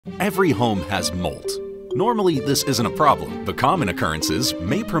Every home has mold. Normally, this isn't a problem, but common occurrences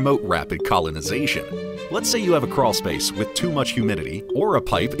may promote rapid colonization. Let's say you have a crawl space with too much humidity or a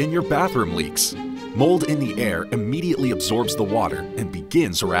pipe in your bathroom leaks. Mold in the air immediately absorbs the water and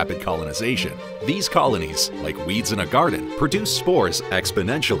begins rapid colonization. These colonies, like weeds in a garden, produce spores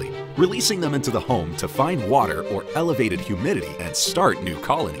exponentially, releasing them into the home to find water or elevated humidity and start new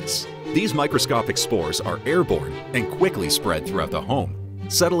colonies. These microscopic spores are airborne and quickly spread throughout the home,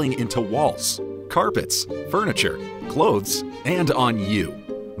 settling into walls, carpets, furniture, clothes, and on you.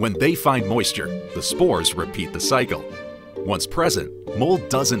 When they find moisture, the spores repeat the cycle. Once present, mold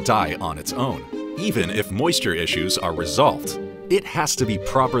doesn't die on its own. Even if moisture issues are resolved, it has to be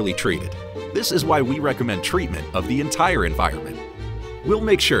properly treated. This is why we recommend treatment of the entire environment. We'll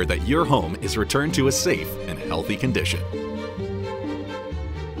make sure that your home is returned to a safe and healthy condition.